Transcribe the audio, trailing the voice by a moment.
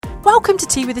Welcome to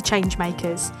Tea with the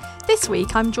Changemakers. This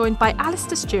week I'm joined by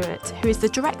Alasdair Stewart, who is the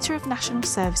Director of National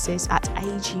Services at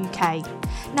Age UK.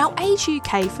 Now, Age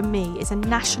UK for me is a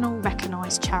national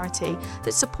recognised charity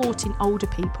that's supporting older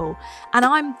people, and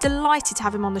I'm delighted to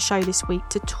have him on the show this week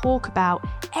to talk about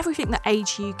everything that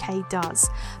Age UK does.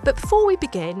 But before we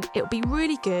begin, it would be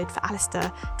really good for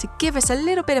Alasdair to give us a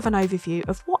little bit of an overview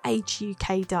of what Age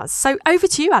UK does. So over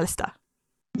to you, Alasdair.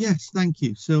 Yes, thank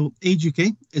you. So Age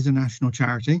UK is a national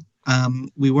charity.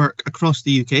 We work across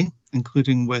the UK,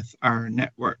 including with our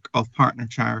network of partner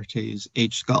charities,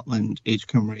 Age Scotland, Age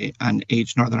Cymru and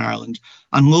Age Northern Ireland,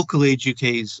 and local Age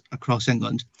UKs across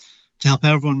England, to help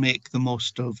everyone make the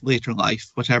most of later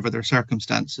life, whatever their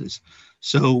circumstances.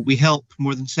 So we help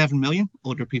more than 7 million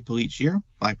older people each year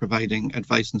by providing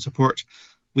advice and support.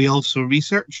 We also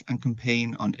research and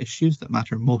campaign on issues that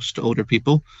matter most to older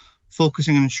people,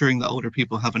 focusing on ensuring that older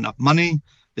people have enough money,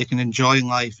 they can enjoy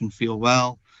life and feel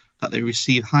well, that they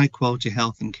receive high quality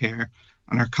health and care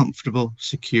and are comfortable,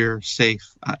 secure,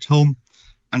 safe at home,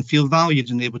 and feel valued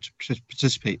and able to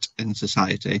participate in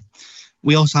society.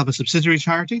 We also have a subsidiary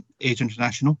charity, Age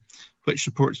International, which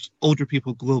supports older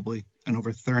people globally in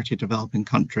over 30 developing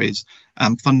countries,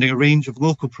 funding a range of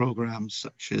local programmes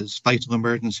such as vital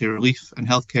emergency relief and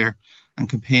healthcare, and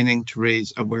campaigning to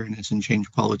raise awareness and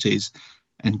change policies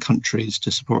in countries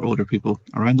to support older people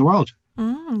around the world.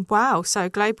 Wow, so a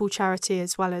global charity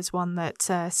as well as one that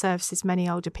services many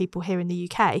older people here in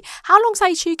the UK. How long's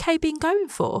Age UK been going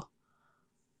for?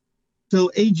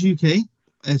 So Age UK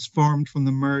is formed from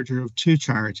the merger of two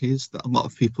charities that a lot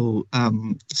of people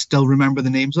still remember the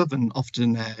names of and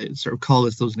often sort of call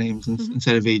us those names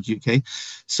instead of Age UK.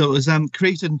 So it was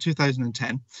created in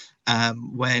 2010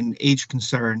 when Age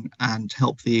Concern and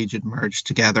Help the Aged merged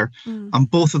together. And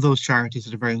both of those charities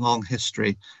had a very long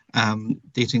history,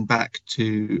 dating back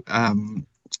to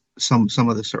some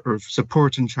of the sort of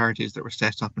supporting charities that were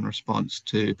set up in response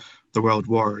to the world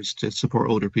wars to support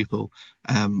older people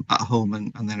at home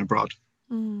and then abroad.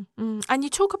 And you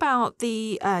talk about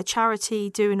the charity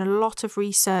doing a lot of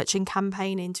research and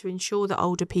campaigning to ensure that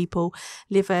older people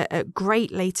live a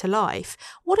great later life.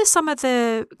 What are some of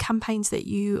the campaigns that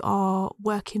you are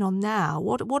working on now?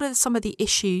 What are some of the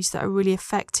issues that are really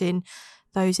affecting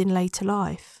those in later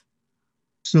life?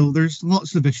 So there's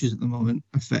lots of issues at the moment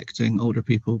affecting older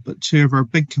people, but two of our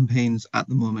big campaigns at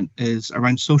the moment is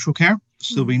around social care.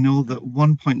 So we know that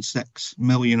 1.6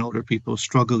 million older people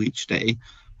struggle each day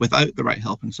without the right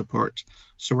help and support.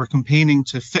 So we're campaigning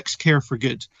to fix care for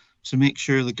good, to make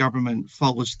sure the government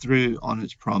follows through on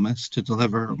its promise to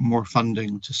deliver more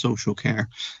funding to social care,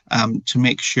 to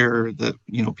make sure that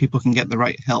people can get the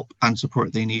right help and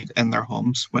support they need in their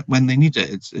homes when they need it.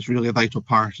 It's really a vital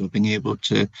part of being able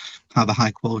to have a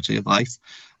high quality of life.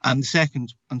 And the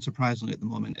second, unsurprisingly at the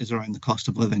moment, is around the cost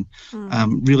of living,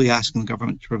 really asking the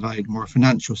government to provide more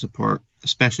financial support,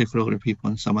 especially for older people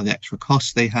and some of the extra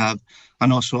costs they have,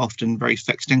 and also often very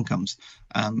fixed incomes.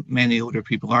 Many older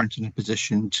people aren't in a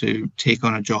position to take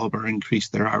on a job or increase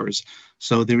their hours.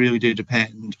 So they really do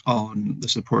depend on the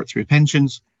support through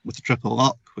pensions, with the triple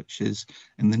lock, which is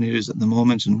in the news at the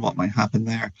moment and what might happen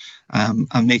there,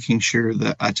 and making sure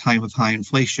that at a time of high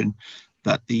inflation,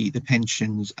 that the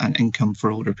pensions and income for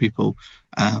older people,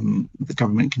 the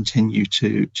government continue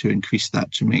to increase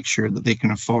that to make sure that they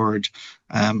can afford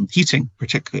heating,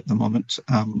 particularly at the moment.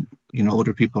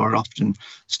 Older people are often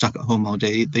stuck at home all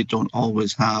day. They don't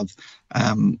always have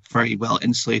very well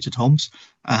insulated homes.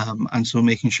 And so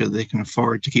making sure that they can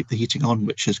afford to keep the heating on,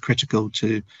 which is critical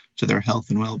to their health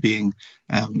and well-being,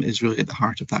 is really at the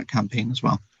heart of that campaign as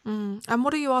well. And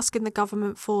what are you asking the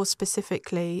government for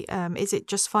specifically? Is it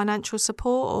just financial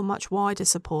support or much wider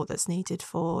support that's needed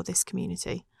for this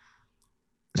community?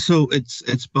 So it's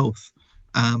both.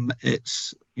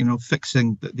 It's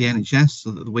fixing the NHS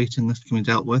so that the waiting list can be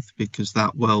dealt with, because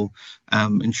that will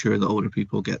ensure that older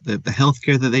people get the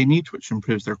healthcare that they need, which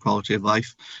improves their quality of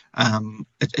life.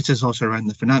 It is also around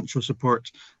the financial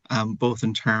support, both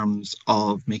in terms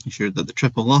of making sure that the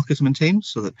triple lock is maintained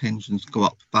so that pensions go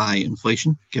up by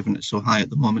inflation, given it's so high at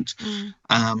the moment.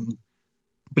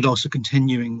 But also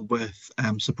continuing with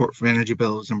support for energy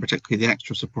bills, and particularly the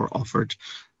extra support offered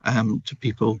to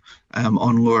people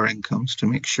on lower incomes, to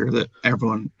make sure that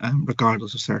everyone,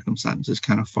 regardless of circumstances,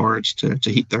 can afford to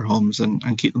heat their homes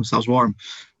and keep themselves warm.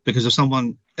 Because if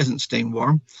someone isn't staying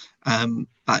warm,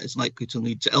 that is likely to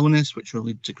lead to illness, which will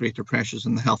lead to greater pressures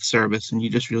in the health service, and you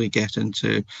just really get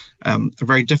into a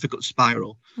very difficult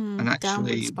spiral. And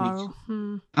actually, spiral.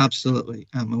 Absolutely,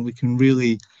 and we can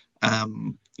really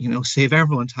save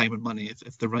everyone time and money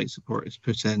if the right support is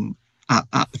put in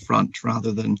at the front,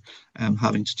 rather than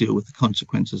having to deal with the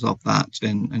consequences of that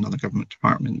in other government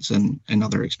departments and in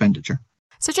other expenditure.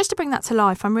 So just to bring that to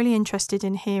life, I'm really interested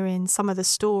in hearing some of the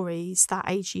stories that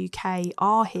Age UK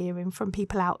are hearing from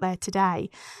people out there today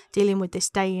dealing with this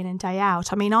day in and day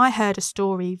out. I mean, I heard a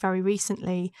story very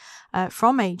recently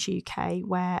from Age UK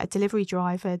where a delivery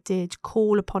driver did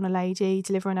call upon a lady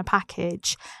delivering a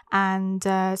package and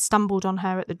stumbled on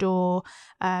her at the door.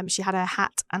 She had her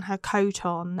hat and her coat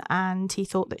on, and he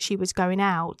thought that she was going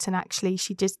out, and actually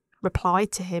she just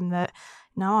replied to him that,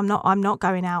 no, I'm not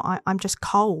going out. I'm just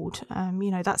cold.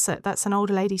 That's an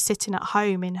older lady sitting at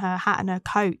home in her hat and her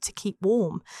coat to keep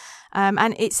warm.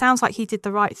 And it sounds like he did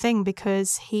the right thing,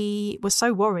 because he was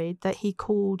so worried that he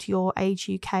called your Age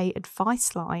UK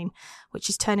advice line, which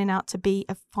is turning out to be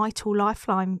a vital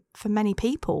lifeline for many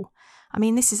people. I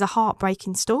mean, this is a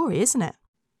heartbreaking story, isn't it?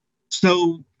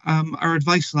 So our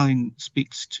advice line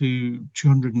speaks to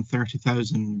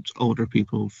 230,000 older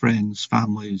people, friends,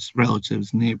 families,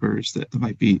 relatives, neighbours that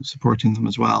might be supporting them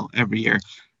as well every year.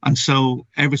 And so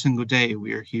every single day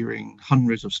we are hearing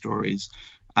hundreds of stories.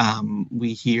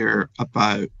 We hear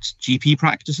about GP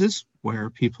practices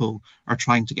where people are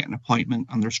trying to get an appointment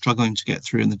and they're struggling to get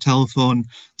through on the telephone.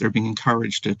 They're being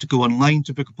encouraged to go online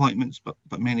to book appointments, but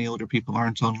many older people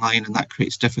aren't online, and that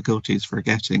creates difficulties for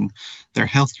getting their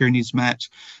healthcare needs met.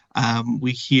 We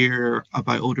hear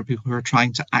about older people who are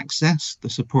trying to access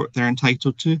the support they're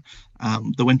entitled to,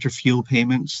 the winter fuel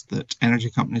payments that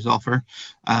energy companies offer.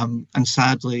 And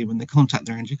sadly, when they contact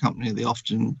their energy company, they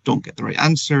often don't get the right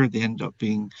answer. They end up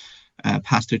being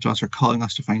passed through to us or calling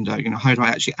us to find out, how do I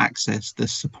actually access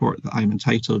this support that I'm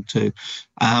entitled to?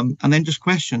 And then just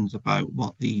questions about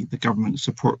what the government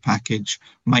support package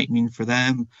might mean for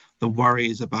them, the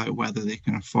worries about whether they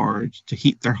can afford to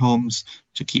heat their homes,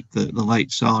 to keep the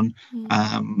lights on,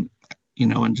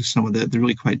 and just some of the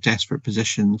really quite desperate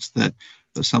positions that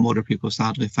some older people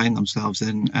sadly find themselves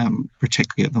in,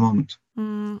 particularly at the moment.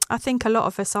 I think a lot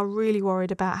of us are really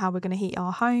worried about how we're going to heat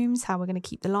our homes, how we're going to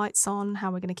keep the lights on,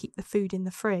 how we're going to keep the food in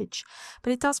the fridge.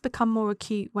 But it does become more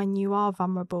acute when you are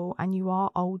vulnerable and you are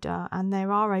older, and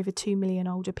there are over 2 million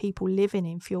older people living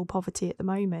in fuel poverty at the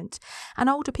moment. And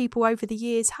older people over the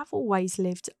years have always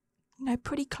lived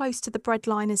pretty close to the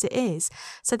breadline as it is.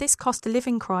 So this cost of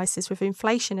living crisis, with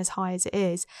inflation as high as it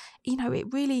is,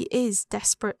 it really is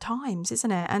desperate times,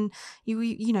 isn't it? And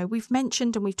we've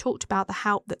mentioned and we've talked about the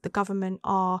help that the government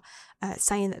are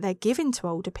saying that they're giving to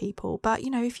older people. But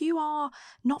if you are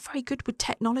not very good with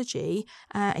technology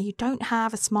and you don't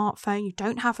have a smartphone, you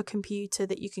don't have a computer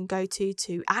that you can go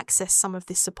to access some of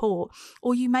this support,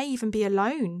 or you may even be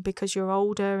alone because you're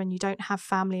older and you don't have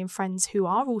family and friends who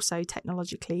are also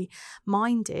technologically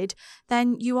minded,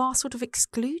 then you are sort of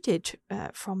excluded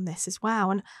from this as well.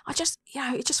 And I just,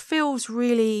 it just feels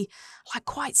really like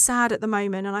quite sad at the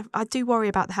moment. And I do worry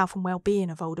about the health and well-being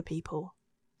of older people.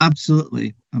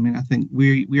 Absolutely. I mean, I think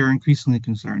we are increasingly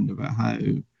concerned about how,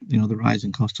 the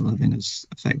rising cost of living is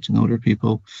affecting older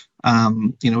people.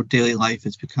 Daily life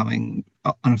is becoming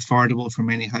unaffordable for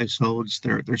many households.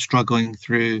 They're struggling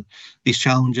through these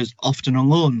challenges, often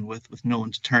alone with no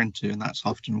one to turn to. And that's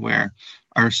often where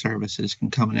our services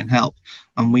can come in and help.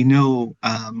 And we know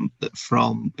that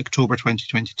from October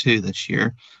 2022 this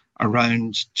year,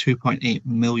 around 2.8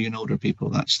 million older people,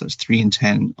 that's 3 in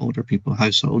 10 older people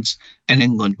households in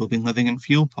England, will be living in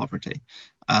fuel poverty.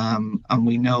 And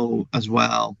we know as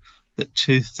well that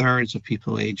 2/3 of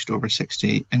people aged over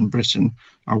 60 in Britain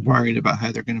are worried about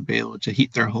how they're going to be able to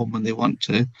heat their home when they want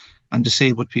to. And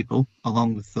disabled people,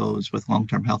 along with those with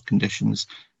long-term health conditions,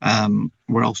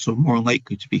 were also more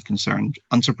likely to be concerned.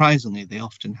 Unsurprisingly, they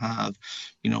often have,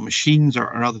 machines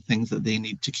or other things that they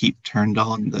need to keep turned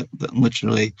on that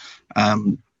literally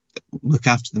look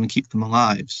after them and keep them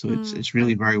alive. So it's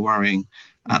really very worrying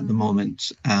at the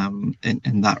moment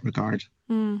in that regard.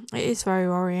 It is very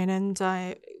worrying, and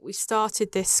we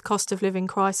started this cost of living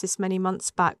crisis many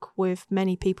months back with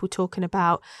many people talking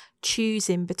about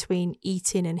choosing between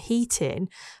eating and heating,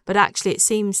 but actually it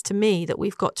seems to me that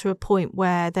we've got to a point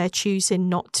where they're choosing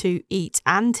not to eat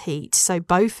and heat. So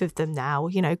both of them now,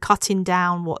 cutting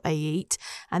down what they eat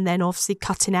and then obviously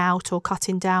cutting out or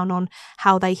cutting down on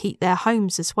how they heat their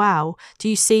homes as well. Do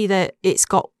you see that it's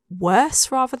got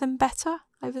worse rather than better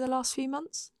over the last few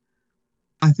months?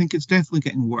 I think it's definitely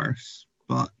getting worse,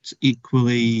 but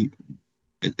equally,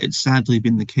 it's sadly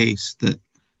been the case that,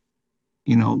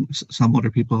 some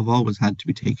older people have always had to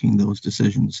be taking those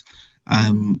decisions.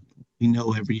 We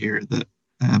know every year that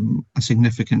a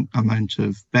significant amount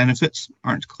of benefits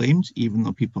aren't claimed, even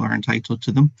though people are entitled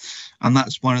to them. And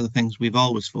that's one of the things we've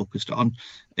always focused on,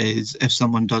 is if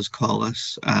someone does call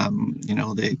us,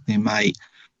 they might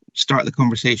start the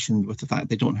conversation with the fact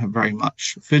they don't have very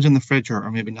much food in the fridge,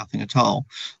 or maybe nothing at all.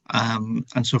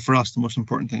 And so for us, the most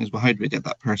important thing is, well, how do we get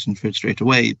that person food straight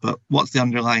away? But what's the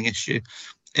underlying issue?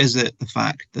 Is it the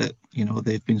fact that,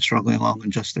 they've been struggling along on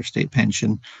just their state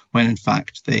pension, when in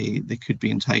fact they could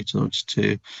be entitled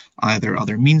to either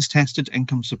other means tested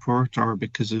income support, or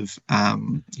because of,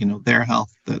 their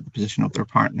health, the position of their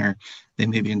partner, they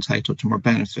may be entitled to more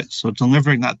benefits. So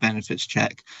delivering that benefits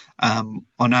check, on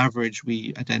average,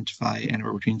 we identify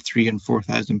anywhere between £3,000 and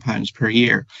 £4,000 per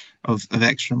year of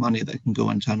extra money that can go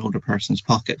into an older person's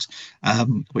pocket,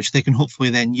 which they can hopefully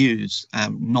then use,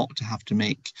 not to have to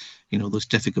make, those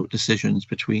difficult decisions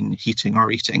between heating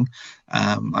or eating,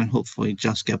 and hopefully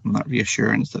just give them that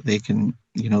reassurance that they can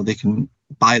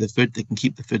buy the food, they can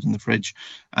keep the food in the fridge,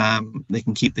 they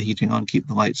can keep the heating on, keep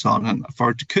the lights on, and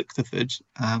afford to cook the food,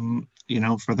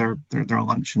 for their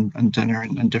lunch and dinner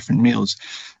and different meals.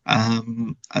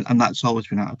 And that's always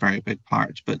been a very big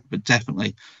part, but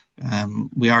definitely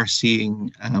we are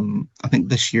seeing, I think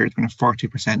this year it's been a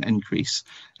 40% increase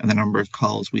in the number of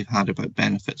calls we've had about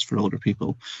benefits for older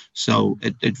people. So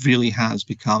it really has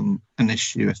become an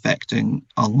issue affecting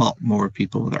a lot more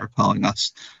people that are calling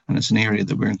us. And it's an area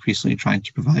that we're increasingly trying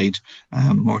to provide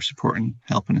more support and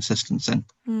help and assistance in.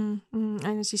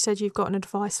 And as you said, you've got an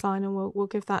advice line, and we'll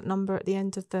give that number at the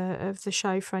end of the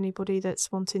show for anybody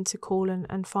that's wanting to call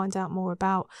and find out more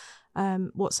about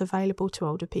what's available to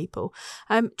older people.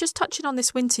 Just touching on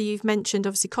this winter, you've mentioned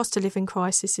obviously cost of living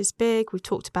crisis is big. We've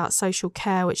talked about social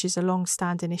care, which is a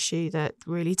long-standing issue that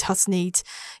really does need,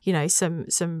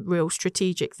 some real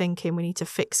strategic thinking. We need to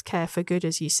fix care for good,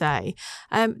 as you say.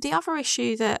 The other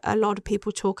issue that a lot of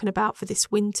people are talking about for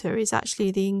this winter is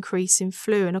actually the increase in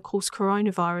flu, and of course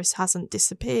coronavirus hasn't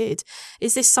disappeared.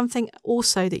 Is this something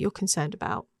also that you're concerned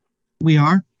about? We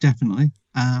are, definitely.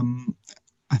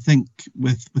 I think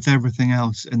with everything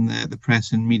else in the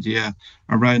press and media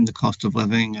around the cost of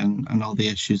living and all the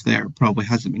issues there, it probably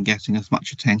hasn't been getting as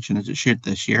much attention as it should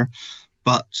this year.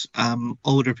 But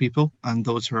older people and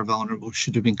those who are vulnerable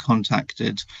should have been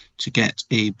contacted to get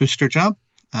a booster jab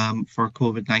for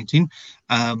COVID-19.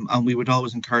 And we would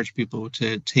always encourage people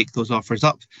to take those offers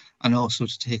up, and also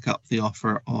to take up the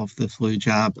offer of the flu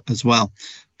jab as well,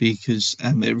 because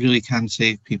it really can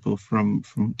save people from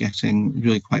getting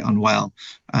really quite unwell.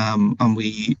 And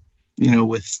we,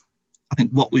 I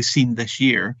think what we've seen this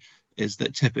year is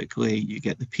that typically you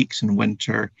get the peaks in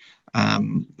winter.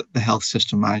 The health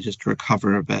system manages to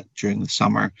recover a bit during the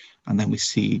summer, and then we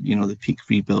see, the peak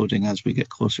rebuilding as we get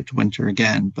closer to winter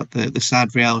again. But the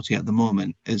sad reality at the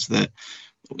moment is that,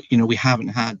 we haven't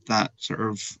had that sort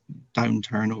of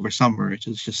downturn over summer. It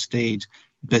has just stayed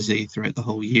busy throughout the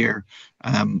whole year.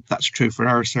 That's true for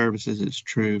our services. It's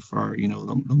true for,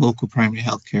 the local primary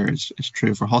healthcare. It's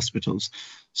true for hospitals.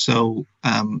 So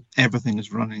everything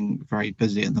is running very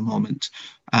busy at the moment.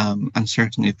 And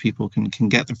certainly if people can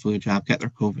get their flu jab, get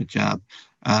their COVID jab,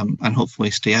 and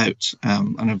hopefully stay out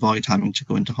and avoid having to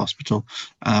go into hospital,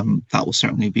 that will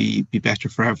certainly be better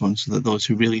for everyone, so that those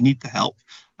who really need the help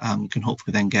can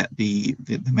hopefully then get the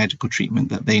medical treatment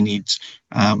that they need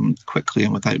quickly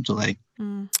and without delay.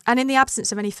 And in the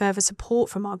absence of any further support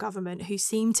from our government, who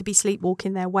seem to be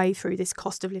sleepwalking their way through this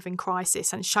cost of living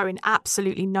crisis and showing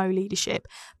absolutely no leadership,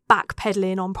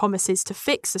 backpedaling on promises to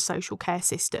fix the social care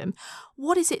system,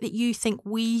 what is it that you think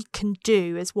we can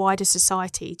do as wider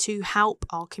society to help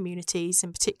our communities,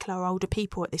 in particular our older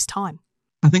people, at this time?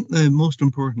 I think the most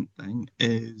important thing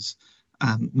is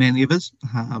many of us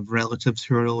have relatives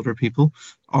who are older people,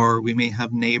 or we may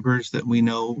have neighbours that we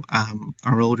know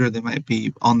are older. They might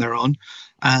be on their own.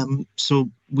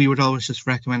 So we would always just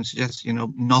recommend, suggest,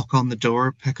 knock on the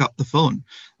door, pick up the phone.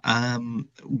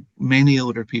 Many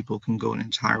older people can go an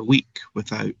entire week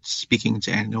without speaking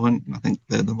to anyone. I think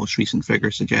the most recent figure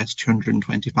suggests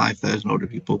 225,000 older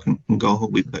people can go a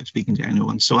whole week without speaking to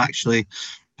anyone. So actually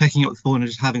picking up the phone and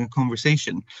just having a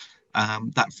conversation,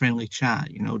 that friendly chat,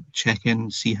 check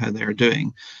in, see how they're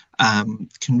doing,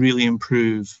 can really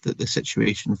improve the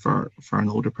situation for an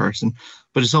older person.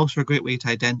 But it's also a great way to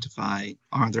identify,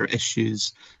 are there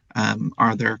issues,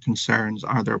 are there concerns,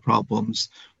 are there problems,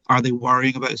 are they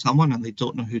worrying about someone and they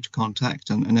don't know who to contact?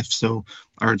 And if so,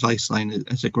 our advice line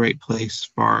is a great place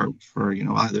for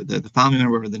either the family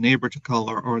member or the neighbour to call,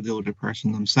 or the older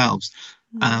person themselves.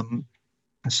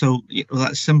 So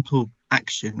that simple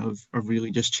action of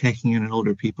really just checking in on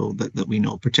older people that we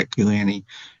know, particularly any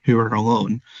who are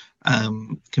alone,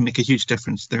 can make a huge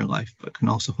difference to their life, but can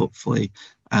also hopefully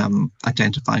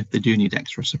identify if they do need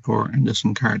extra support, and just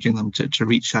encouraging them to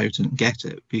reach out and get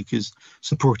it, because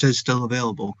support is still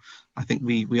available. I think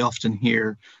we often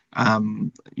hear, a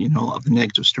lot of the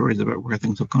negative stories about where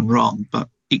things have gone wrong, but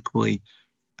equally,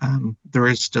 there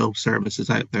is still services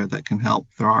out there that can help.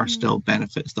 There are still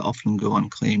benefits that often go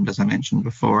unclaimed, as I mentioned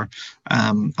before,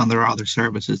 and there are other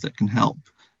services that can help,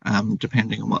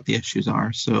 depending on what the issues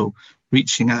are. So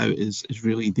reaching out is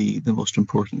really the most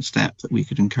important step that we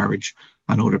could encourage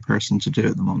an older person to do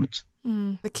at the moment.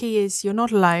 The key is you're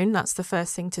not alone. That's the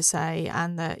first thing to say,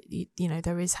 and that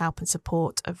there is help and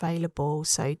support available.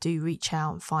 So do reach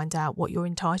out and find out what you're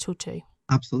entitled to.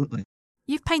 Absolutely.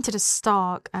 You've painted a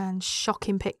stark and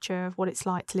shocking picture of what it's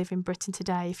like to live in Britain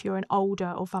today if you're an older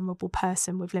or vulnerable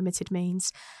person with limited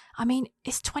means. I mean,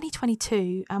 it's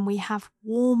 2022 and we have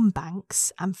warm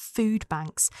banks and food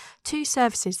banks, two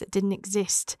services that didn't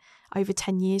exist over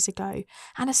 10 years ago.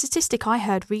 And a statistic I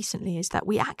heard recently is that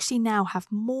we actually now have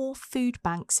more food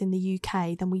banks in the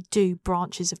UK than we do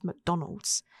branches of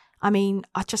McDonald's. I mean,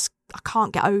 I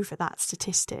can't get over that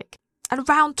statistic. And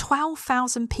around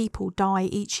 12,000 people die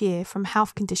each year from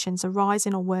health conditions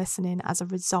arising or worsening as a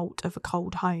result of a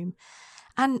cold home.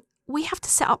 And we have to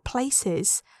set up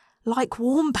places like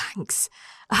warm banks,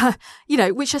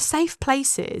 which are safe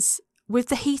places with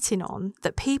the heating on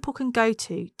that people can go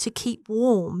to keep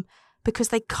warm because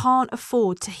they can't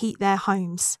afford to heat their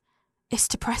homes. It's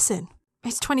depressing.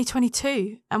 It's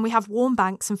 2022 and we have warm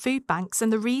banks and food banks,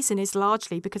 and the reason is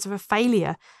largely because of a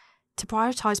failure to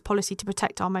prioritise policy to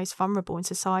protect our most vulnerable in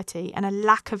society, and a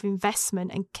lack of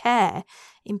investment and care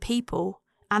in people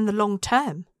and the long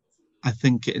term. I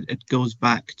think it goes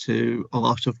back to a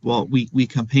lot of what we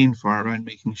campaign for around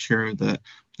making sure that,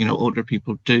 older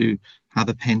people do have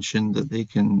a pension that they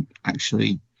can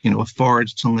actually, afford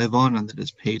to live on, and that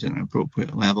is paid at an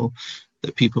appropriate level.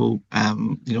 That people,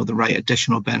 the right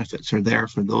additional benefits are there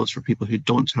for people who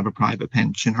don't have a private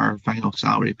pension or a final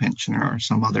salary pension or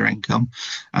some other income,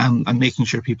 and making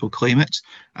sure people claim it.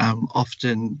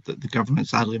 Often the government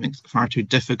sadly makes it far too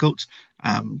difficult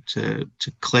to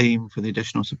claim for the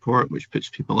additional support, which puts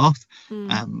people off.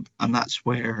 And that's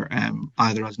where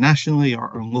either us nationally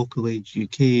or local age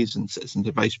UKs and Citizens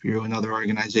Advice Bureau and other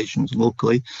organisations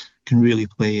locally can really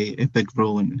play a big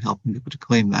role in helping people to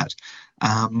claim that.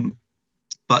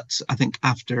 But I think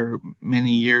after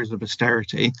many years of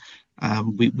austerity,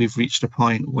 we've reached a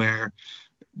point where,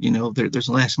 there's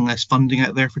less and less funding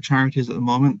out there for charities at the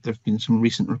moment. There have been some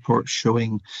recent reports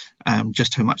showing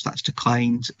just how much that's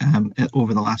declined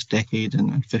over the last decade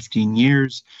and 15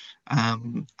 years.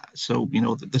 So,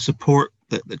 the support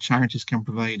that charities can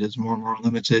provide is more and more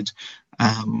limited.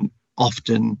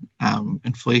 Often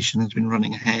inflation has been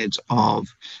running ahead of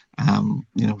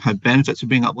how benefits are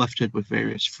being uplifted with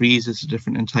various freezes of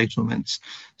different entitlements.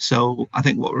 So I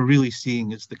think what we're really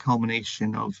seeing is the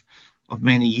culmination of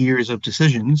many years of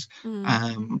decisions.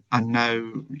 And now,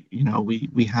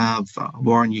 we have a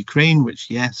war in Ukraine, which,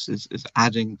 yes, is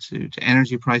adding to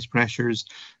energy price pressures.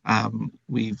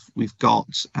 We've got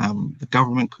the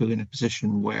government clearly in a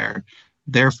position where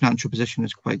their financial position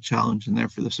is quite challenged, and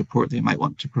therefore the support they might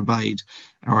want to provide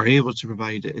or are able to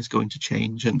provide is going to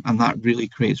change. And that really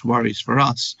creates worries for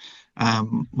us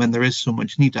when there is so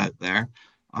much need out there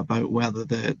about whether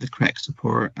the correct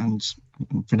support and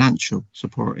financial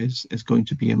support is going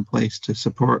to be in place to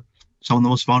support some of the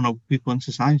most vulnerable people in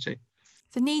society.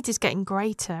 The need is getting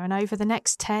greater, and over the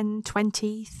next 10,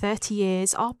 20, 30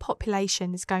 years, our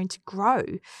population is going to grow,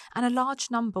 and a large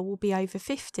number will be over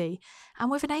 50. And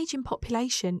with an ageing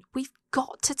population, we've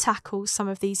got to tackle some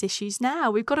of these issues now.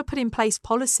 We've got to put in place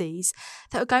policies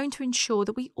that are going to ensure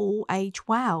that we all age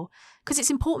well, because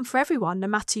it's important for everyone, no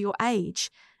matter your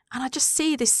age. And I just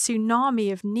see this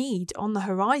tsunami of need on the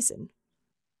horizon.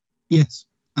 Yes,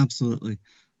 absolutely.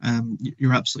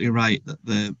 You're absolutely right that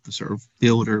the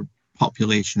older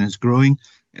population is growing.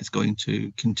 It's going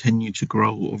to continue to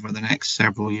grow over the next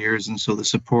several years, and so the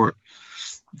support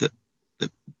that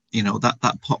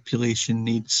population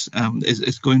needs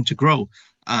is going to grow,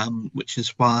 which is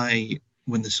why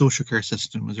when the social care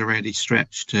system was already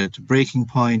stretched to breaking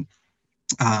point,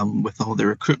 with all the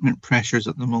recruitment pressures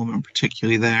at the moment,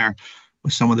 particularly there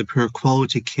with some of the poor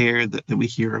quality care that we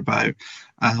hear about,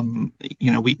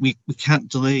 we can't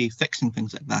delay fixing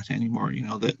things like that anymore.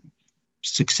 That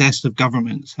successive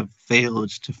governments have failed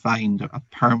to find a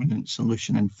permanent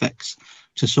solution and fix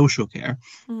to social care.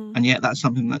 And yet that's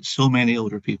something that so many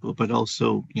older people, but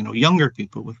also, younger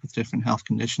people with different health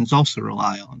conditions also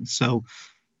rely on. So,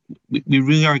 we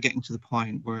really are getting to the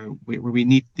point where we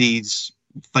need these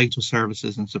vital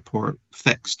services and support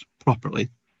fixed properly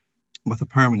with a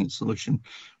permanent solution,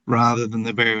 rather than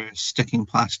the various sticking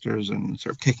plasters and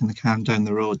sort of kicking the can down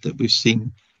the road that we've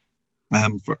seen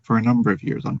for a number of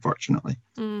years, unfortunately.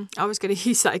 I was going to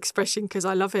use that expression because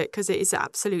I love it, because it is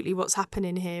absolutely what's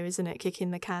happening here, isn't it?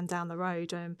 Kicking the can down the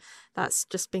road. That's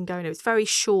just been going on. It's very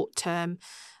short-term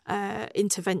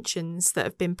interventions that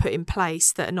have been put in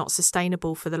place that are not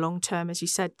sustainable for the long term. As you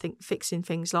said, fixing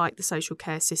things like the social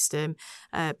care system,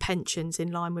 pensions in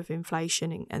line with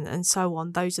inflation and so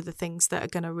on. Those are the things that are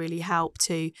going to really help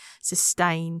to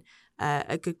sustain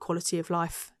a good quality of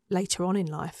life later on in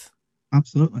life.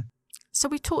 Absolutely. So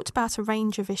we talked about a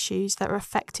range of issues that are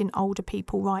affecting older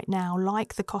people right now,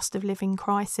 like the cost of living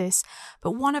crisis.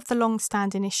 But one of the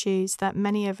long-standing issues that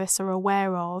many of us are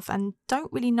aware of and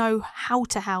don't really know how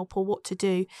to help or what to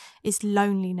do is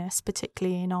loneliness,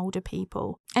 particularly in older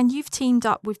people. And you've teamed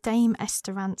up with Dame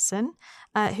Esther Ranson,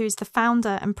 who is the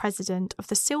founder and president of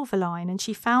the Silverline. And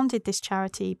she founded this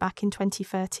charity back in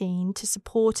 2013 to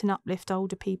support and uplift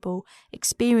older people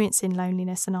experiencing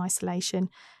loneliness and isolation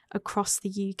across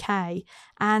the UK.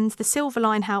 And the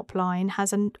Silverline Helpline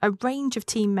has a range of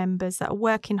team members that are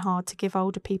working hard to give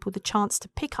older people the chance to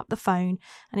pick up the phone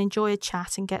and enjoy a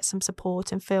chat and get some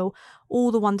support and feel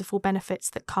all the wonderful benefits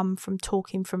that come from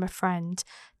talking from a friend.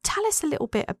 Tell us a little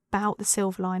bit about the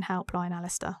Silverline Helpline,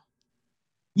 Alasdair.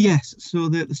 Yes, so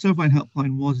the Silverline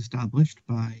Helpline was established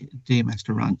by Dame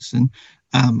Esther Ranson,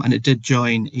 and it did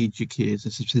join Age UK as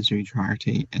a subsidiary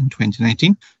charity in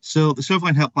 2019. So the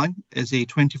Silverline Helpline is a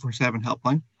 24/7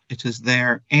 helpline. It is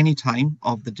there any time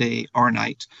of the day or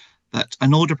night that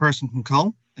an older person can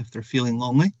call if they're feeling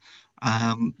lonely.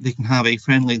 They can have a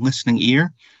friendly listening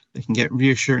ear. They can get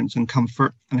reassurance and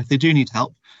comfort. And if they do need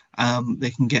help,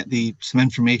 they can get some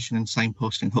information and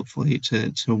signposting, hopefully,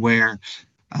 to where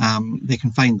they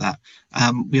can find that.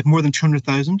 We have more than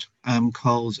 200,000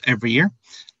 calls every year,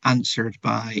 answered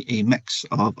by a mix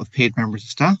of paid members of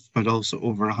staff, but also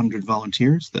over 100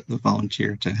 volunteers that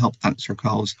volunteer to help answer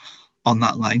calls on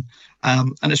that line.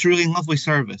 And it's a really lovely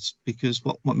service, because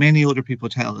what many older people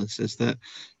tell us is that,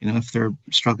 if they're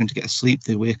struggling to get asleep,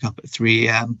 they wake up at 3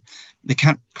 a.m. They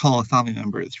can't call a family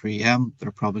member at 3 a.m.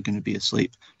 They're probably going to be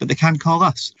asleep, but they can call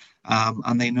us.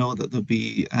 And they know that there'll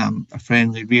be a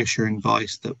friendly, reassuring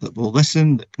voice that will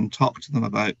listen, that can talk to them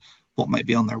about what might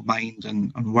be on their mind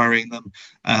and worrying them,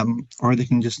 or they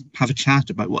can just have a chat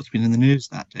about what's been in the news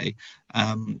that day,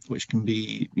 which can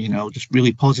be, just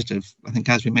really positive. I think,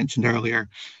 as we mentioned earlier,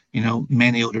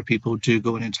 many older people do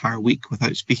go an entire week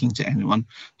without speaking to anyone,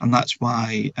 and that's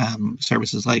why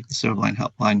services like the Silverline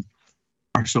Helpline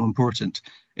are so important.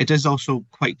 It is also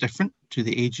quite different to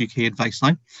the Age UK advice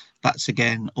line. That's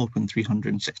again open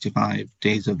 365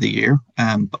 days of the year,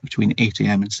 but between 8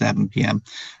 a.m. and 7 p.m.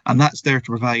 And that's there to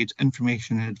provide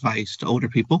information and advice to older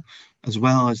people, as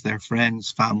well as their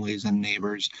friends, families and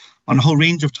neighbours, on a whole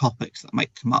range of topics that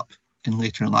might come up in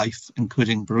later life,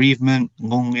 including bereavement,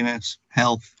 loneliness,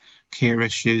 health, care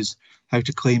issues, how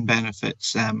to claim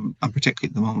benefits, and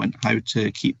particularly at the moment, how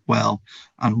to keep well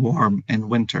and warm in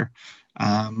winter.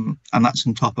 And that's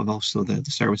on top of also the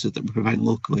services that we provide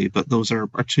locally. But those are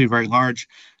two very large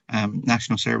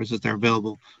national services. They're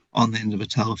available on the end of a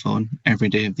telephone every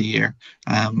day of the year.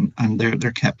 And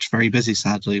they're kept very busy,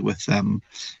 sadly, with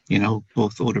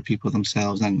both older people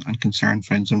themselves and concerned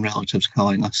friends and relatives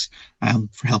calling us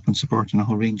for help and support on a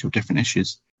whole range of different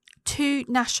issues. Two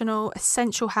national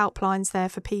essential helplines there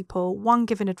for people, one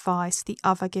giving advice, the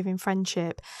other giving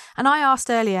friendship. And I asked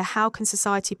earlier, how can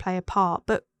society play a part?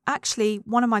 But actually,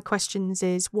 one of my questions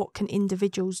is, what can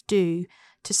individuals do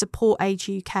to support Age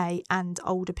UK and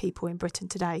older people in Britain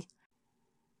today?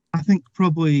 I think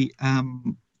probably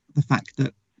the fact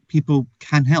that people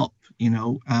can help.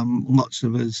 Lots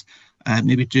of us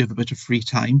maybe do have a bit of free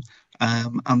time,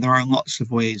 and there are lots of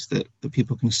ways that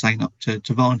people can sign up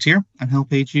to volunteer and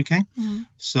help Age UK. Mm-hmm.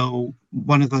 So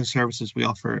one of those services we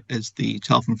offer is the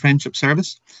Telephone Friendship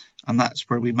Service, and that's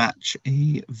where we match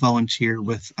a volunteer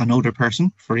with an older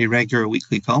person for a regular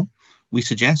weekly call. We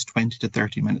suggest 20 to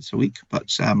 30 minutes a week, but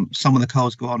some of the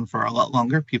calls go on for a lot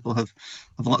longer. People have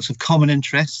lots of common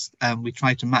interests. We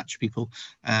try to match people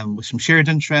with some shared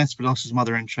interests, but also some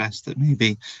other interests that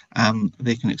maybe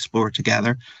they can explore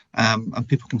together. And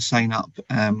people can sign up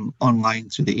online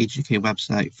through the Age UK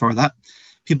website for that.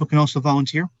 People can also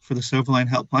volunteer for the Silverline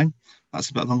Helpline. That's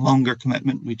a bit of a longer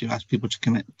commitment. We do ask people to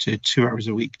commit to 2 hours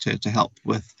a week to help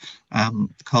with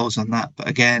the calls on that. But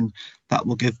again, that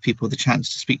will give people the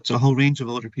chance to speak to a whole range of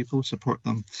older people, support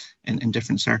them in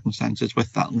different circumstances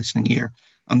with that listening ear.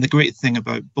 And the great thing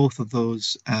about both of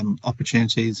those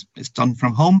opportunities, it's done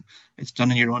from home, it's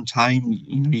done in your own time.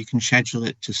 You can schedule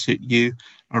it to suit you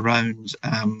around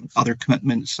other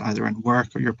commitments, either in work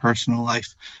or your personal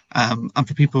life. And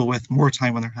for people with more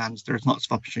time on their hands, there's lots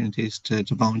of opportunities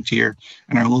to volunteer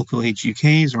in our local Age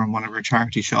UKs or in one of our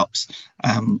charity shops,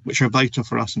 which are vital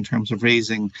for us in terms of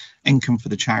raising income for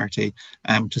the charity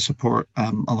to support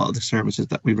a lot of the services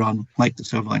that we run, like the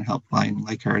Silverline Helpline,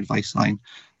 like our advice line,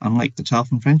 and like the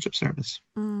Telethon Friendship Service.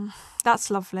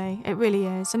 That's lovely. It really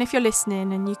is. And if you're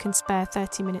listening and you can spare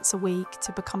 30 minutes a week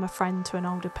to become a friend to an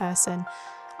older person,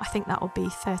 I think that will be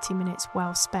 30 minutes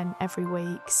well spent every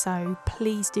week. So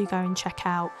please do go and check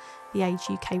out the Age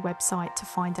UK website to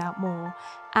find out more.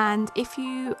 And if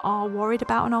you are worried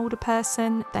about an older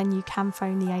person, then you can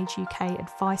phone the Age UK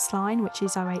advice line, which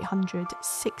is 0800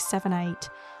 678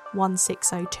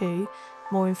 1602.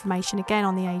 More information again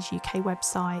on the Age UK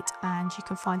website, and you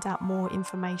can find out more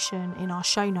information in our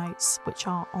show notes, which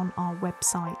are on our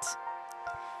website.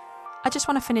 I just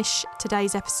want to finish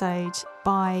today's episode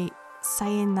by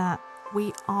saying that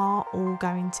we are all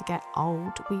going to get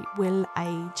old. We will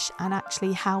age, and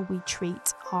actually how we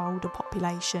treat our older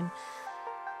population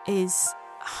is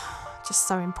just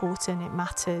so important. It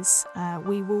matters.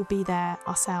 We will be there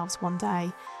ourselves one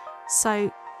day.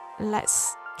 So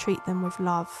let's treat them with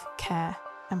love, care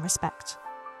and respect.